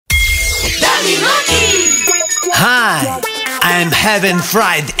Hi, I'm having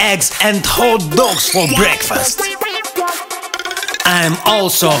fried eggs and hot dogs for breakfast. I'm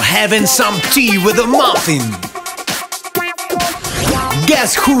also having some tea with a muffin.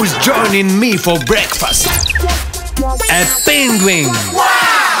 Guess who's joining me for breakfast? A penguin!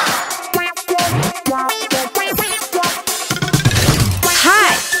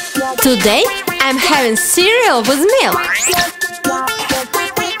 Hi! Today I'm having cereal with milk.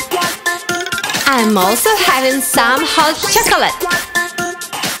 I'm also having some hot chocolate.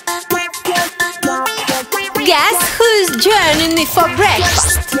 Guess who's joining me for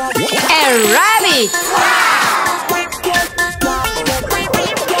breakfast? A rabbit!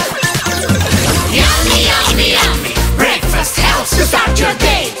 Yummy, yummy, yummy. Breakfast helps to start your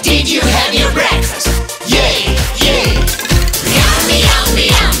day. Did you have your breakfast? Yay, yay. Yummy, yummy,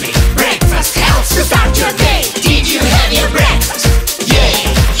 yummy. Breakfast helps to start your day. Did you have your breakfast? Yay,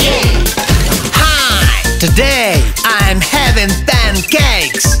 yay. Hi! Today I'm having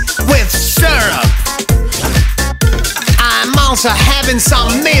pancakes with syrup. I'm also having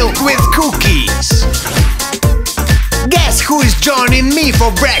some milk with cookies. Guess who is joining me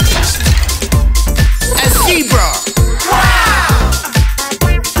for breakfast? A zebra!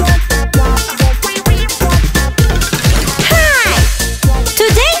 Hi!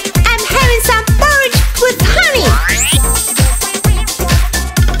 Today I'm having some porridge with honey.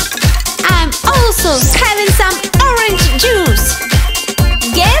 I'm also having some orange juice.